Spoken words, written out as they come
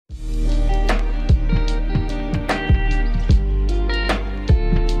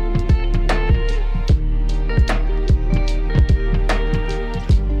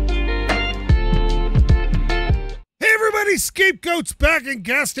SkapeGote's back in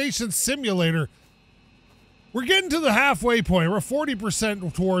Gas Station Simulator. We're getting to the halfway point. We're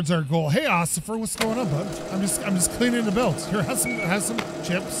 40% towards our goal. Hey, Ossifer, what's going on, bud? I'm just cleaning the belts. Here, have some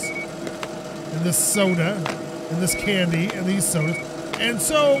chips, and this soda, and this candy, and these sodas. And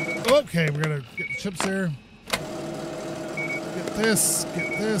so, okay, we're gonna get the chips there. Get this.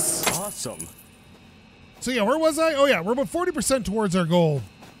 Awesome. So yeah, where was I? Oh yeah, we're about 40% towards our goal.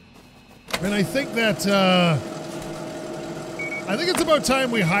 And I think that, I think it's about time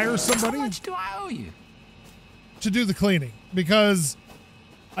we hire somebody. How much do I owe you? To do the cleaning, because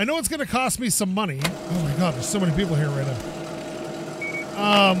I know it's going to cost me some money. Oh my God, there's so many people here right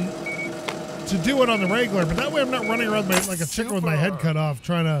now. To do it on the regular, but that way I'm not running around like a chicken with my head cut off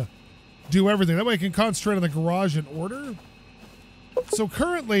trying to do everything. That way I can concentrate on the garage and order. So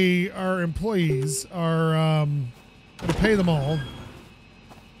currently our employees are, going to pay them all.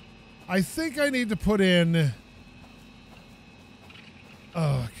 I think I need to put in,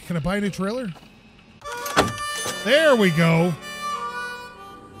 can I buy a new trailer? There we go.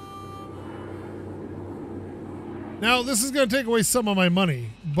 Now, this is going to take away some of my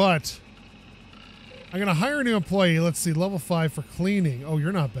money, but I'm going to hire a new employee. Let's see, level 5 for cleaning. Oh,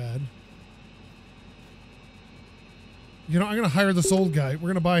 you're not bad. You know, I'm going to hire this old guy. We're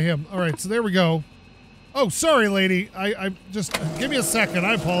going to buy him. All right, so there we go. Oh, sorry, lady. I just, give me a second.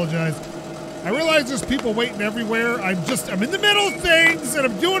 I apologize. I realize there's people waiting everywhere. I'm in the middle of things, and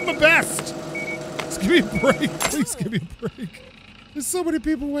I'm doing my best. Just give me a break. Please give me a break. There's so many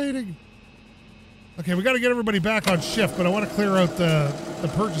people waiting. Okay, we got to get everybody back on shift, but I want to clear out the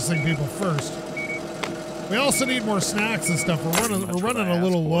purchasing people first. We also need more snacks and stuff. We're running a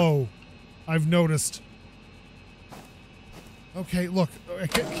little low, I've noticed. Okay, look, I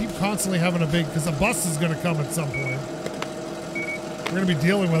can't keep constantly having a big, because the bus is going to come at some point. We're going to be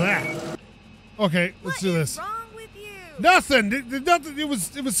dealing with that. Okay, let's do this. What's wrong with you? Nothing. Nothing. It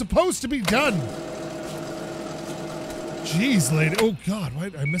was supposed to be done. Jeez, lady. Oh God,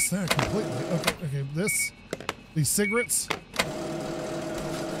 why I missed that completely. Okay. These cigarettes,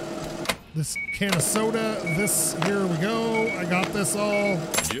 this can of soda. This. Here we go. I got this all.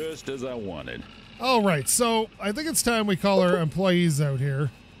 Just as I wanted. All right. So I think it's time we call our employees out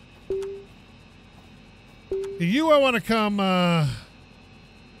here. I want to come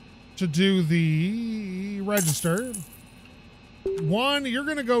to do the register. One, you're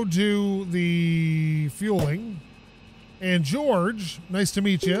going to go do the fueling. And George, nice to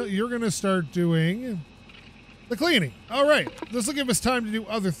meet you. You're going to start doing the cleaning. All right. This will give us time to do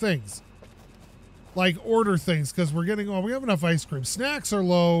other things. Like order things, because we have enough ice cream. Snacks are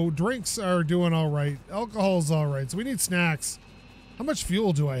low. Drinks are doing all right. Alcohol's all right. So we need snacks. How much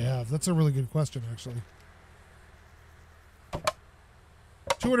fuel do I have? That's a really good question, actually.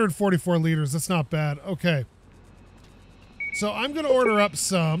 244 liters. That's not bad. Okay. So I'm going to order up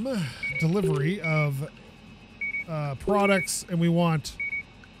some delivery of products, and we want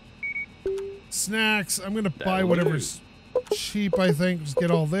snacks. I'm going to buy whatever's cheap, I think. Just get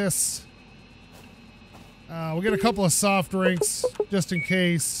all this. We'll get a couple of soft drinks, just in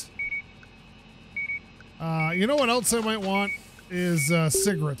case. You know what else I might want is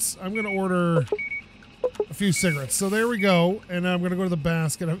cigarettes. I'm going to order a few cigarettes. So there we go. And I'm going to go to the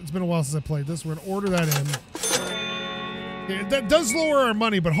basket. It's been a while since I played this. We're going to order that in. Okay, that does lower our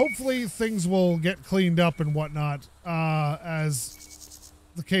money, but hopefully things will get cleaned up and whatnot, as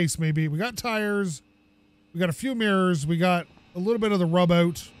the case may be. We got tires. We got a few mirrors. We got a little bit of the rub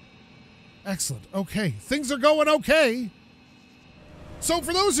out. Excellent. Okay. Things are going okay. So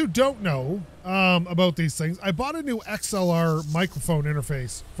for those who don't know about these things, I bought a new XLR microphone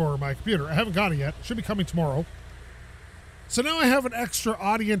interface for my computer. I haven't got it yet. Should be coming tomorrow. So now I have an extra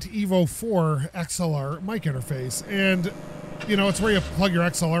Audient Evo 4 XLR mic interface. And, you know, it's where you plug your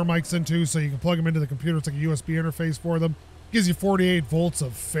XLR mics into so you can plug them into the computer. It's like a USB interface for them. Gives you 48 volts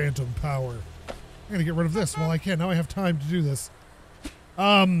of phantom power. I'm going to get rid of this while I can. Now I have time to do this.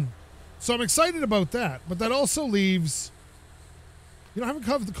 So I'm excited about that. But that also leaves... You know, I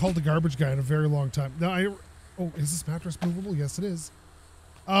haven't called the garbage guy in a very long time. Now, oh, is this mattress movable? Yes, it is.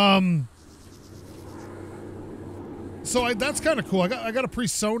 So that's kind of cool. I got a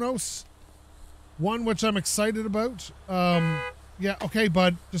pre-Sonos one, which I'm excited about. Yeah, okay,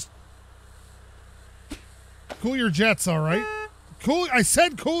 bud. Just cool your jets, all right? Cool. I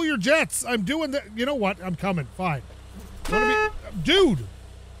said cool your jets. I'm doing that. You know what? I'm coming. Fine. Dude.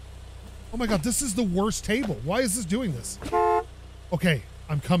 Oh my God, this is the worst table. Why is this doing this? Okay,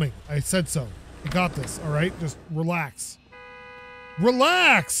 I'm coming. I said so. I got this, all right? Just relax.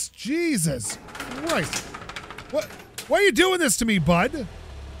 Relax! Jesus Christ. What? Why are you doing this to me, bud?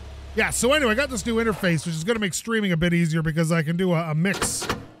 Yeah, so anyway, I got this new interface, which is going to make streaming a bit easier because I can do a mix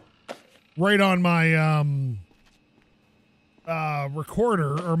right on my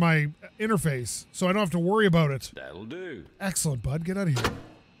recorder or my interface, so I don't have to worry about it. That'll do. Excellent, bud. Get out of here.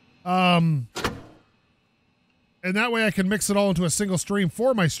 And that way I can mix it all into a single stream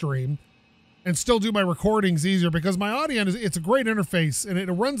for my stream and still do my recordings easier because my audio, it's a great interface and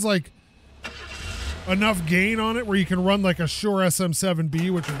it runs like enough gain on it where you can run like a Shure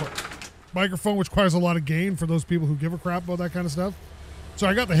SM7B, which is a microphone which requires a lot of gain for those people who give a crap about that kind of stuff. So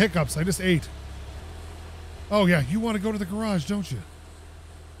I got the hiccups. I just ate. Oh yeah, you want to go to the garage, don't you?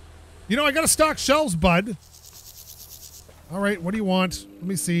 You know, I got to stock shelves, bud. All right, what do you want? Let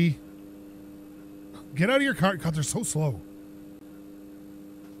me see. Get out of your car. God, they're so slow.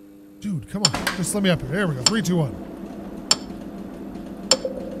 Dude, come on. Just let me up here. There we go. 3, 2, 1.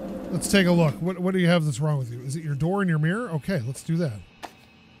 Let's take a look. What do you have that's wrong with you? Is it your door and your mirror? Okay, let's do that.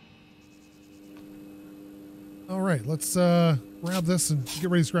 All right, let's grab this and get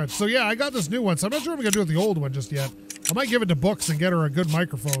ready to scratch. So yeah, I got this new one, so I'm not sure if I'm going to do it with the old one just yet. I might give it to Books and get her a good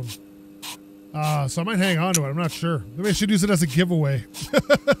microphone. So I might hang on to it. I'm not sure. Maybe I should use it as a giveaway.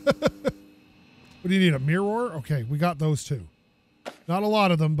 What do you need, a mirror? Okay, we got those two. Not a lot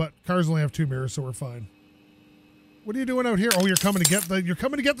of them, but cars only have 2 mirrors, so we're fine. What are you doing out here? Oh, you're coming to get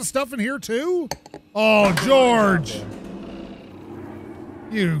the stuff in here too? Oh, George!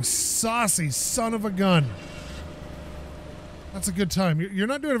 You saucy son of a gun. That's a good time. You're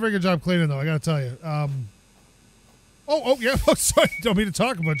not doing a very good job cleaning, though, I gotta tell you. Oh, yeah. Oh, sorry. Don't mean to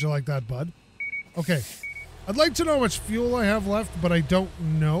talk about you like that, bud. Okay. I'd like to know how much fuel I have left, but I don't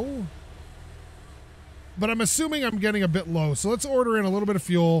know. But I'm assuming I'm getting a bit low. So let's order in a little bit of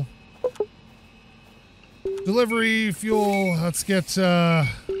fuel. Delivery, fuel, let's get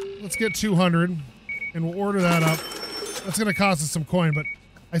 200, and we'll order that up. That's going to cost us some coin, but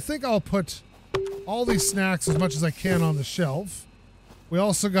I think I'll put all these snacks as much as I can on the shelf. We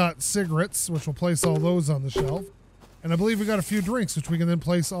also got cigarettes, which we'll place all those on the shelf. And I believe we got a few drinks, which we can then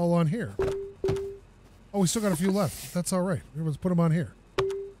place all on here. Oh, we still got a few left. That's all right. Let's put them on here.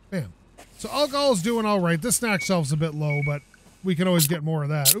 Bam. So alcohol's doing all right. This snack shelf's a bit low, but we can always get more of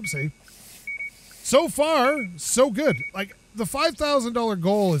that. Oopsie. So far, so good. Like, the $5,000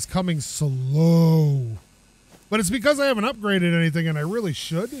 goal is coming slow. But it's because I haven't upgraded anything, and I really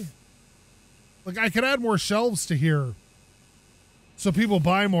should. Like, I could add more shelves to here so people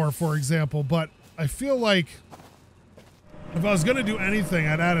buy more, for example, but I feel like if I was going to do anything,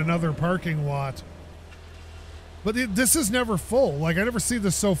 I'd add another parking lot. But this is never full. Like, I never see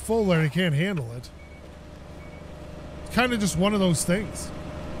this so full that I can't handle it. It's kind of just one of those things.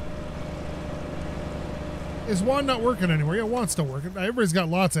 Is Juan not working anymore? Yeah, Juan's still working. Everybody's got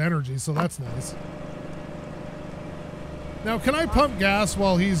lots of energy, so that's nice. Now, can I pump gas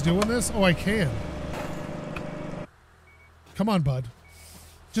while he's doing this? Oh, I can. Come on, bud.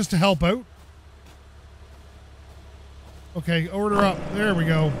 Just to help out. Okay, order up. There we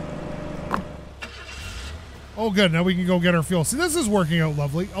go. Oh, good. Now we can go get our fuel. See, this is working out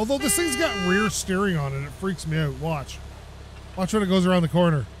lovely. Although this thing's got rear steering on it. It freaks me out. Watch. Watch when it goes around the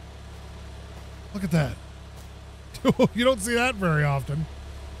corner. Look at that. You don't see that very often.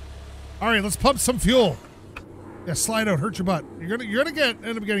 All right, let's pump some fuel. Yeah, slide out. Hurt your butt. You're gonna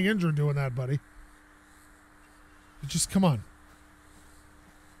end up getting injured doing that, buddy. Just come on.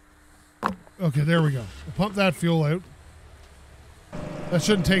 Okay, there we go. We'll pump that fuel out. That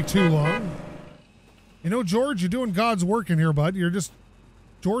shouldn't take too long. You know, George, you're doing God's work in here, bud.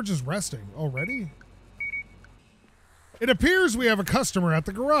 George is resting already. It appears we have a customer at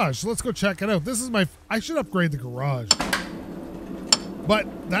the garage, so let's go check it out. I should upgrade the garage. But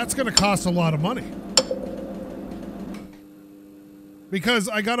that's going to cost a lot of money. Because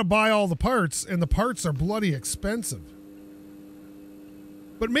I got to buy all the parts, and the parts are bloody expensive.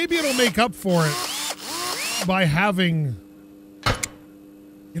 But maybe it'll make up for it by having...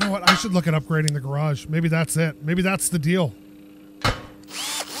 You know what? I should look at upgrading the garage. Maybe that's it. Maybe that's the deal.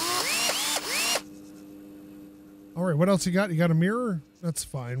 All right, what else you got? You got a mirror? That's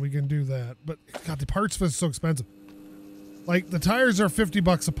fine. We can do that. But, God, the parts for this is so expensive. Like, the tires are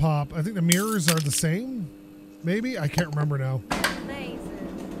 $50 a pop. I think the mirrors are the same. Maybe? I can't remember now.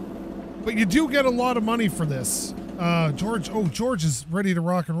 Amazing. But you do get a lot of money for this. George. Oh, George is ready to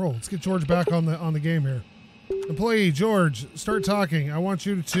rock and roll. Let's get George back on the game here. Employee, George, start talking. I want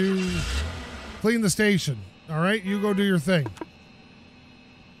you to clean the station. All right? You go do your thing.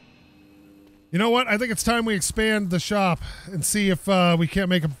 You know what? I think it's time we expand the shop and see if we can't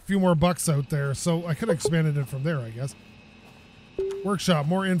make a few more bucks out there. So I could have expanded it from there, I guess. Workshop,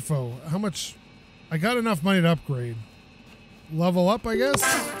 more info. How much? I got enough money to upgrade. Level up, I guess?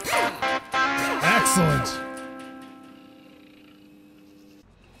 Excellent.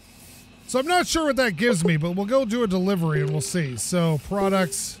 So I'm not sure what that gives me, but we'll go do a delivery and we'll see. So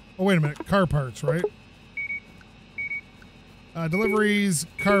products. Oh, wait a minute. Car parts, right? Deliveries,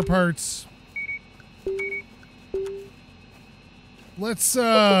 car parts. Let's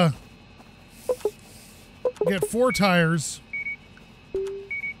get 4 tires.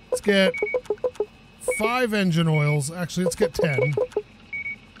 Let's get 5 engine oils. Actually, let's get 10.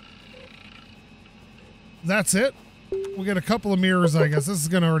 That's it. We'll get a couple of mirrors, I guess. This is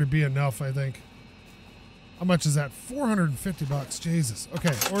going to already be enough, I think. How much is that? $450. Jesus.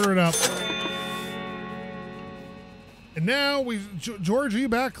 Okay, order it up. And now George, are you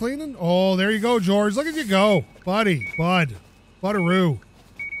back cleaning? Oh, there you go, George. Look at you go. Buddy. Bud. Butteroo.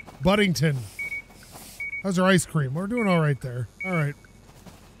 Buddington. How's our ice cream? We're doing all right there. All right.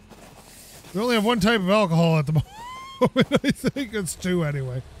 We only have 1 type of alcohol at the moment. I think it's 2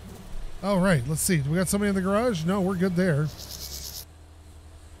 anyway. All right, let's see. Do we got somebody in the garage? No, we're good there.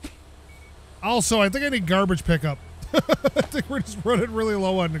 Also, I think I need garbage pickup. I think we're just running really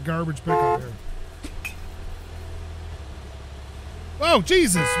low on the garbage pickup here. Oh,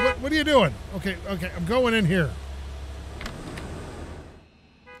 Jesus. What are you doing? Okay, I'm going in here.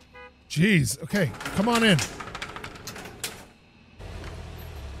 Jeez. Okay, come on in.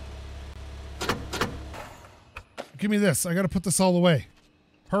 Give me this. I got to put this all away.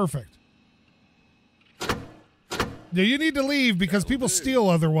 Perfect. Yeah, you need to leave because people steal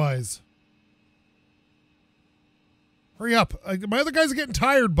otherwise. Hurry up. My other guys are getting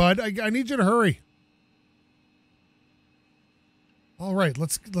tired, bud. I need you to hurry. All right,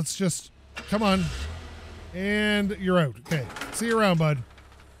 let's just come on. And you're out. Okay. See you around, bud.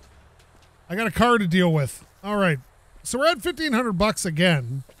 I got a car to deal with. All right. So we're at $1,500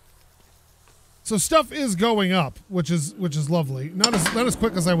 again. So stuff is going up, which is lovely. Not as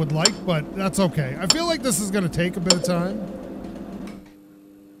quick as I would like, but that's okay. I feel like this is going to take a bit of time.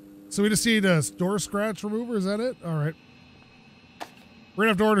 So we just need a door scratch remover. Is that it? All right. We're going to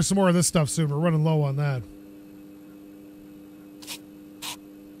have to order some more of this stuff soon. We're running low on that.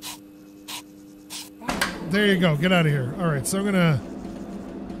 There you go. Get out of here. All right. So I'm going to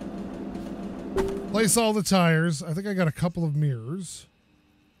place all the tires. I think I got a couple of mirrors.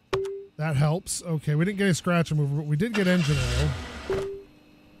 That helps. Okay, we didn't get a scratch remover, but we did get engine oil.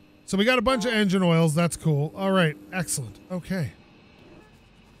 So we got a bunch of engine oils. That's cool. All right, excellent. Okay.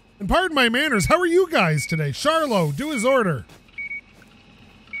 And pardon my manners, how are you guys today? Charlo, do his order.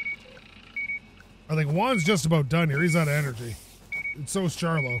 I think Juan's just about done here. He's out of energy. And so is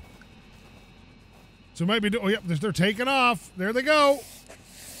Charlo. So we might be doing... Oh, yep, they're taking off. There they go.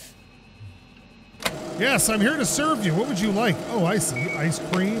 Yes, I'm here to serve you. What would you like? Oh, I see. Ice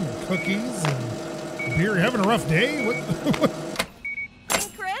cream and cookies and beer. You're having a rough day? What?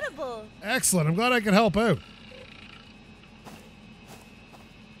 Incredible. Excellent. I'm glad I could help out.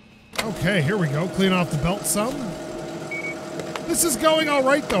 Okay, here we go. Clean off the belt some. This is going all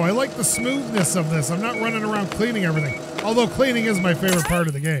right, though. I like the smoothness of this. I'm not running around cleaning everything. Although cleaning is my favorite part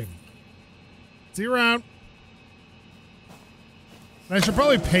of the game. See you around. I should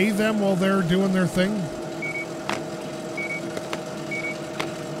probably pay them while they're doing their thing.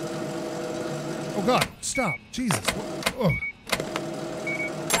 Oh God, stop. Jesus. Oh.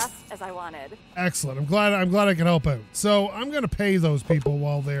 Just as I wanted. Excellent. I'm glad I can help out. So I'm gonna pay those people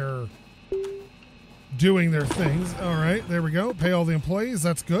while they're doing their things. All right, there we go. Pay all the employees.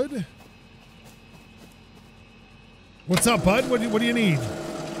 That's good. What's up, bud? What do you need?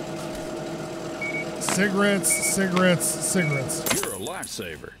 Cigarettes. You're a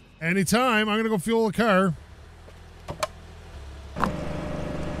lifesaver. Anytime. I'm going to go fuel the car. I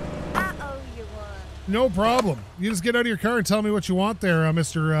owe you one. No problem. You just get out of your car and tell me what you want there,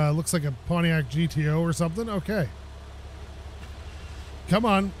 Mr. Looks like a Pontiac GTO or something. Okay. Come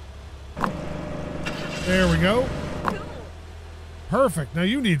on. There we go. Cool. Perfect. Now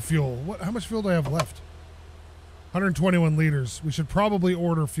you need fuel. How much fuel do I have left? 121 liters. We should probably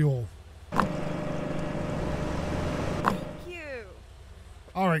order fuel.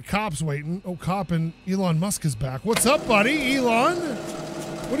 All right, Cop's waiting. Oh, Cop and Elon Musk is back. What's up, buddy? Elon?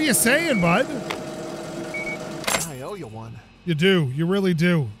 What are you saying, bud? I owe you one. You do. You really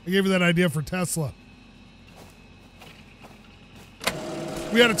do. I gave you that idea for Tesla.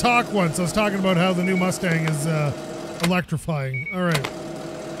 We had a talk once. I was talking about how the new Mustang is electrifying. All right.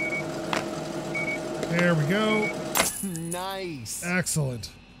 There we go. Nice. Excellent.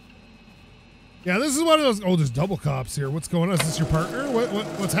 Yeah, this is one of those... Oh, there's double cops here. What's going on? Is this your partner?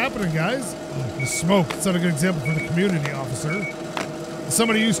 What's happening, guys? Oh, the smoke. It's not a good example for the community officer.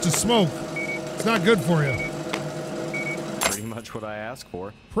 Somebody used to smoke. It's not good for you. Pretty much much what I asked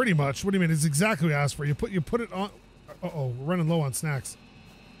for. Pretty much. What do you mean? It's exactly what I asked for. You put it on. Uh-oh, we're running low on snacks.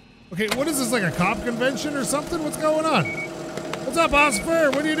 Okay, what is this, like a cop convention or something? What's going on? What's up,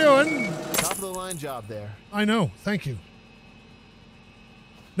 Oscar? What are you doing? Top of the line job there. I know. Thank you.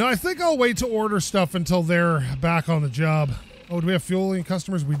 No, I think I'll wait to order stuff until they're back on the job. Oh, do we have fueling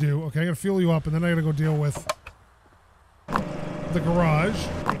customers? We do. Okay, I gotta fuel you up, and then I gotta go deal with the garage.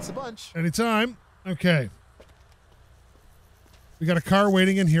 Thanks a bunch. Anytime. Okay. We got a car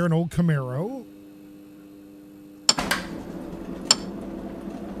waiting in here, an old Camaro.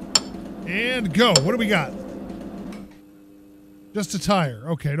 And go. What do we got? Just a tire.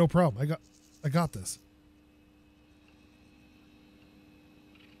 Okay, no problem. I got this.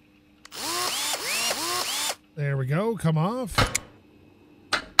 There we go. Come off.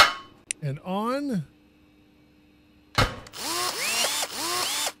 And on.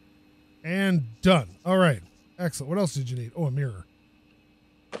 And done. All right. Excellent. What else did you need? Oh, a mirror.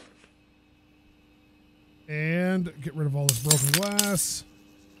 And get rid of all this broken glass.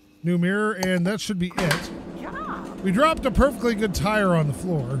 New mirror, and that should be it. We dropped a perfectly good tire on the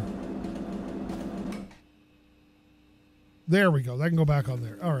floor. There we go. That can go back on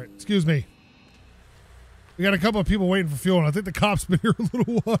there. All right. Excuse me. We got a couple of people waiting for fuel, and I think the cop's been here a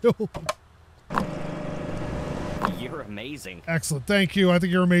little while. You're amazing. Excellent. Thank you. I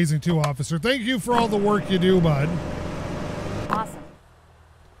think you're amazing too, officer. Thank you for all the work you do, bud. Awesome.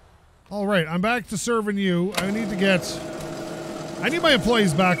 All right. I'm back to serving you. I need my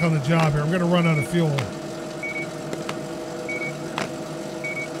employees back on the job here. I'm going to run out of fuel.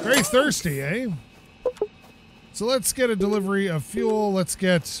 Very thirsty, eh? So let's get a delivery of fuel. Let's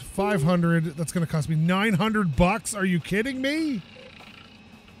get 500. That's going to cost me 900 bucks. Are you kidding me?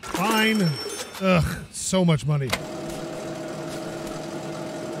 Fine. Ugh, so much money.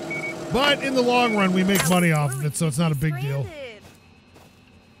 But in the long run, we make money off of it, so it's not a big deal.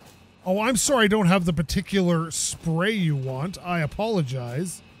 Oh, I'm sorry I don't have the particular spray you want. I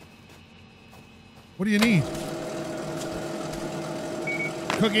apologize. What do you need?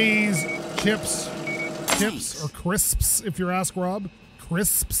 Cookies, chips or crisps, if you're Ask Rob.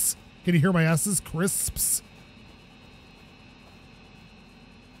 Crisps. Can you hear my S's? Crisps.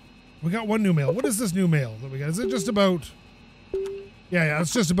 We got one new mail. What is this new mail that we got? Is it just about... Yeah,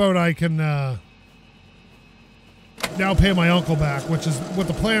 it's just about I can now pay my uncle back, which is what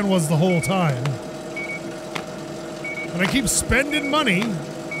the plan was the whole time. And I keep spending money. I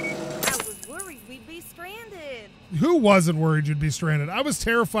was worried we'd be stranded. Who wasn't worried you'd be stranded? I was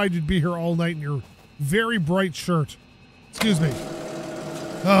terrified you'd be here all night in your very bright shirt. Excuse me.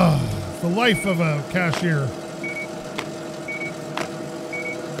 The life of a cashier.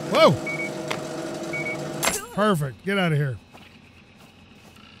 Whoa! Perfect. Get out of here.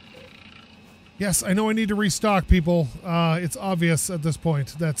 Yes, I know I need to restock, people. It's obvious at this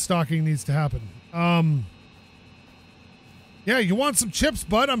point that stocking needs to happen. Yeah, you want some chips,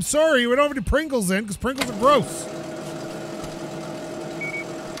 bud? I'm sorry, we don't have any Pringles in, because Pringles are gross.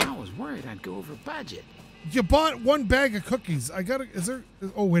 I was worried I'd go over budget. You bought one bag of cookies.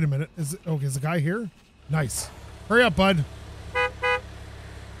 Oh, wait a minute. Is the guy here? Nice. Hurry up, bud.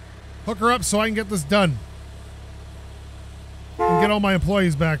 Hook her up so I can get this done. And get all my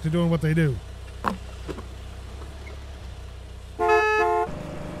employees back to doing what they do.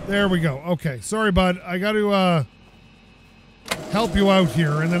 There we go. Okay. Sorry, bud. I got to help you out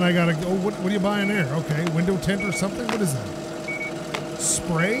here, and then I got to go. What are you buying there? Okay. Window tint or something? What is that?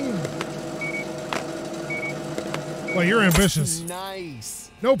 Spray? Well, you're ambitious.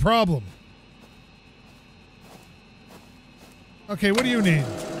 Nice. No problem. Okay, what do you need?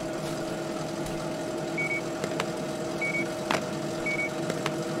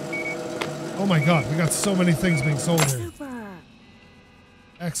 Oh my god, we got so many things being sold here.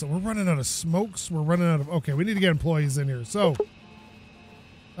 Excellent. We're running out of smokes. We're running out of... Okay, we need to get employees in here. So,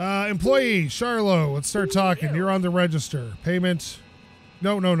 employee, Charlo, let's start talking. You're on the register. Payment.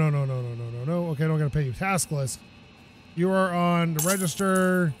 No. Okay, I don't got to pay you. Task list. You are on the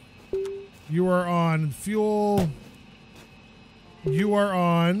register. You are on fuel. You are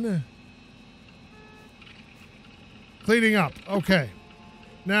on cleaning up. Okay.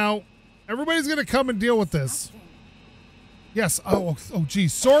 Now, everybody's going to come and deal with this. Yes. Oh,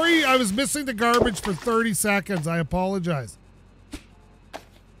 geez. Sorry, I was missing the garbage for 30 seconds. I apologize.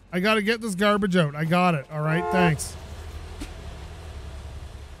 I got to get this garbage out. I got it. All right. Thanks.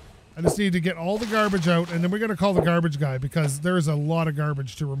 I just need to get all the garbage out, and then we're going to call the garbage guy because there's a lot of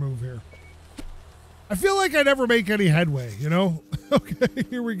garbage to remove here. I feel like I never make any headway, you know? Okay,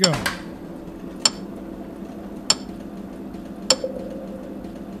 here we go.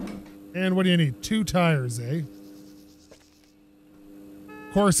 And what do you need? 2 tires, eh?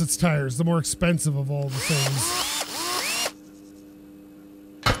 Of course it's tires, the more expensive of all the things.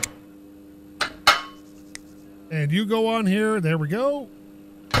 And you go on here. There we go.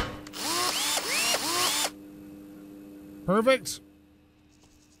 Perfect.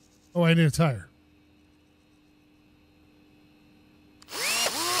 Oh, I need a tire.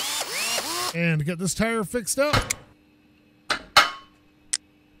 And get this tire fixed up.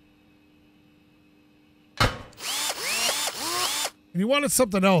 And you wanted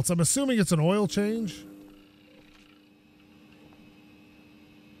something else. I'm assuming it's an oil change.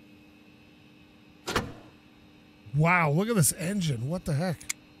 Wow, look at this engine. What the heck?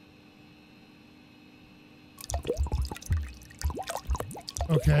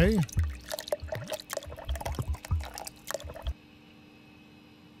 Okay.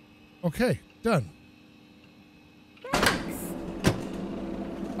 Okay, done.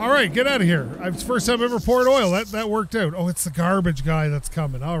 All right, get out of here. It's the first time I've ever poured oil. That worked out. Oh, it's the garbage guy that's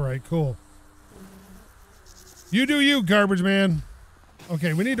coming. All right, cool. You do you, garbage man.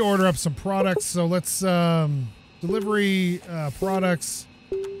 Okay, we need to order up some products. So let's delivery products,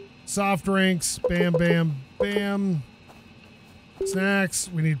 soft drinks, bam, bam, bam. Snacks.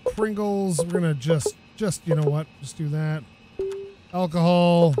 We need Pringles. We're gonna just you know what? Just do that.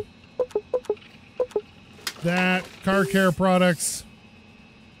 Alcohol. That car care products.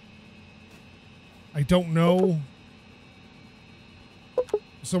 I don't know.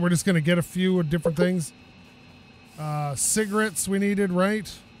 So we're just going to get a few different things. Cigarettes we needed, right?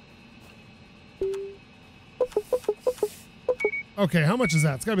 Okay, how much is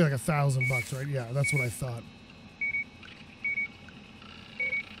that? It's got to be like $1,000, right? Yeah, that's what I thought.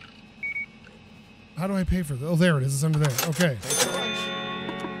 How do I pay for this? Oh, there it is. It's under there. Okay.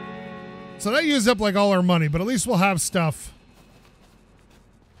 So that used up like all our money, but at least we'll have stuff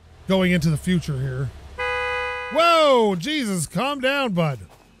going into the future here. Whoa, Jesus, calm down, bud.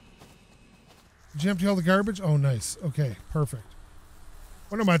 Did you empty all the garbage? Oh, nice. Okay, perfect.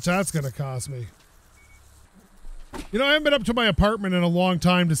 Wonder how much that's going to cost me. You know, I haven't been up to my apartment in a long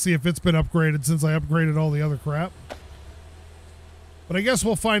time to see if it's been upgraded since I upgraded all the other crap. But I guess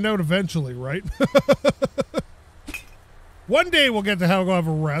we'll find out eventually, right? One day we'll get to go have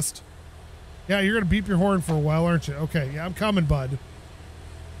a rest. Yeah, you're going to beep your horn for a while, aren't you? Okay, yeah, I'm coming, bud.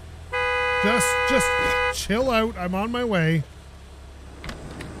 Just chill out. I'm on my way.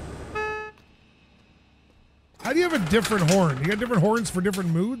 How do you have a different horn? You got different horns for different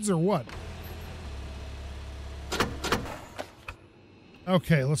moods or what?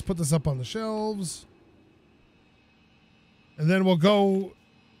 Okay, let's put this up on the shelves. And then we'll go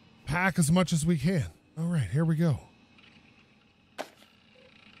pack as much as we can. All right, here we go.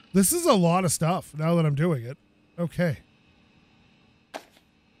 This is a lot of stuff now that I'm doing it. Okay.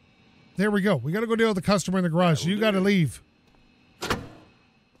 There we go. We got to go deal with the customer in the garage. So you got to leave.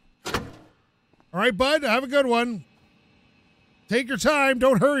 All right, bud. Have a good one. Take your time.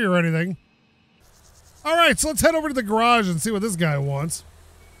 Don't hurry or anything. All right, so let's head over to the garage and see what this guy wants.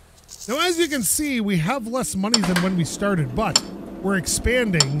 Now, as you can see, we have less money than when we started, but we're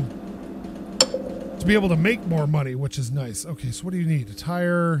expanding to be able to make more money, which is nice. Okay, so what do you need? A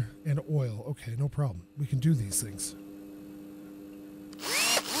tire and oil. Okay, no problem. We can do these things.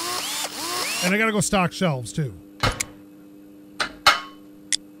 And I gotta go stock shelves, too.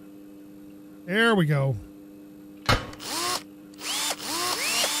 There we go.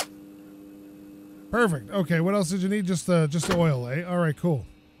 Perfect. Okay, what else did you need? Just the oil, eh? All right, cool.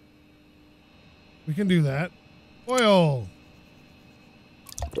 We can do that. Oil.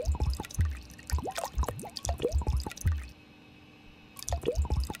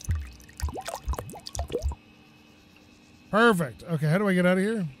 Perfect. Okay, how do I get out of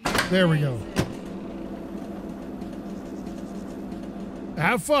here? There we go.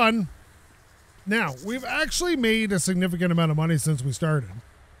 Have fun. Now, we've actually made a significant amount of money since we started.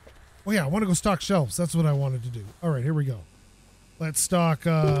 Oh yeah, I want to go stock shelves. That's what I wanted to do. All right, here we go. Let's stock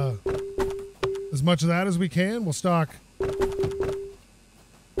as much of that as we can. We'll stock.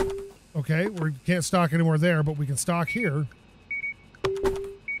 Okay, we can't stock anymore there, but we can stock here.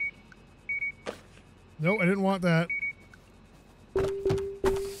 No, I didn't want that.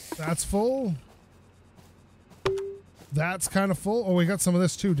 That's full. That's kind of full. Oh, we got some of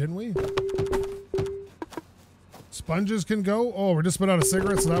this too, didn't we? Sponges can go. Oh, we're just about out of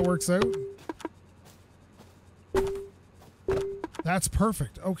cigarettes, so that works out. That's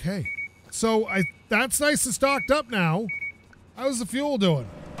perfect. Okay. So that's nice and stocked up now. How's the fuel doing?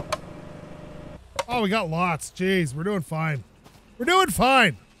 Oh, we got lots. Jeez, we're doing fine. We're doing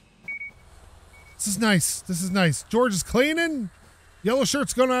fine. This is nice. This is nice. George is cleaning. Yellow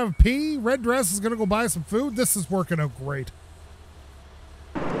shirt's going to have a pee. Red dress is going to go buy some food. This is working out great.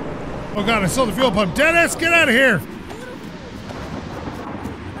 Oh god, I saw the fuel pump. Dennis, get out of here!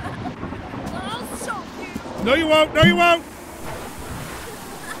 I'll show you. No, you won't. No, you won't.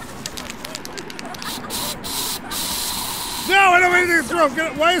 No, I don't have anything to throw.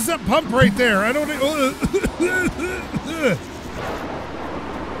 Why is that pump right there? I don't.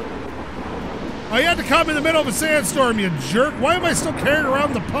 Oh, you had to come in the middle of a sandstorm, you jerk. Why am I still carrying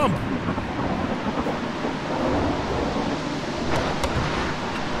around the pump?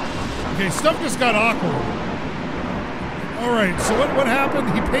 Okay, stuff just got awkward. All right, so what happened?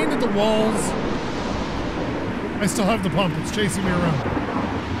 He painted the walls. I still have the pump. It's chasing me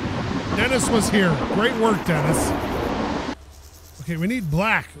around. Dennis was here. Great work, Dennis. Okay, we need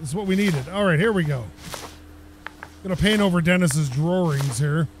black. This is what we needed. All right, here we go. Gonna paint over Dennis's drawings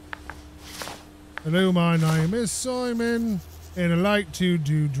here. Hello, my name is Simon, and I like to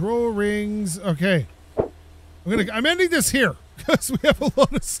do drawings. Okay, I'm ending this here because we have a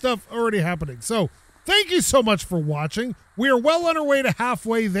lot of stuff already happening. So, thank you so much for watching. We are well on our way to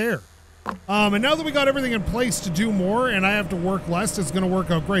halfway there. And now that we got everything in place to do more, and I have to work less, it's gonna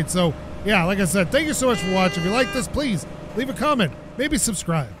work out great. So, yeah, like I said, thank you so much for watching. If you like this, please leave a comment. Maybe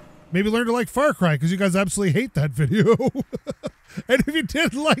subscribe. Maybe learn to like Far Cry because you guys absolutely hate that video. And if you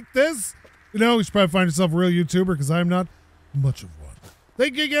did like this, you know, you should probably find yourself a real YouTuber because I'm not much of one.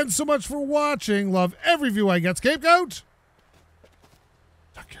 Thank you again so much for watching. Love every view I get. SkapeGote.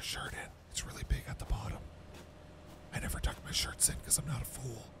 Tuck your shirt in. It's really big at the bottom. I never tuck my shirts in because I'm not a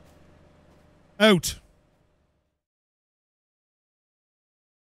fool. Out.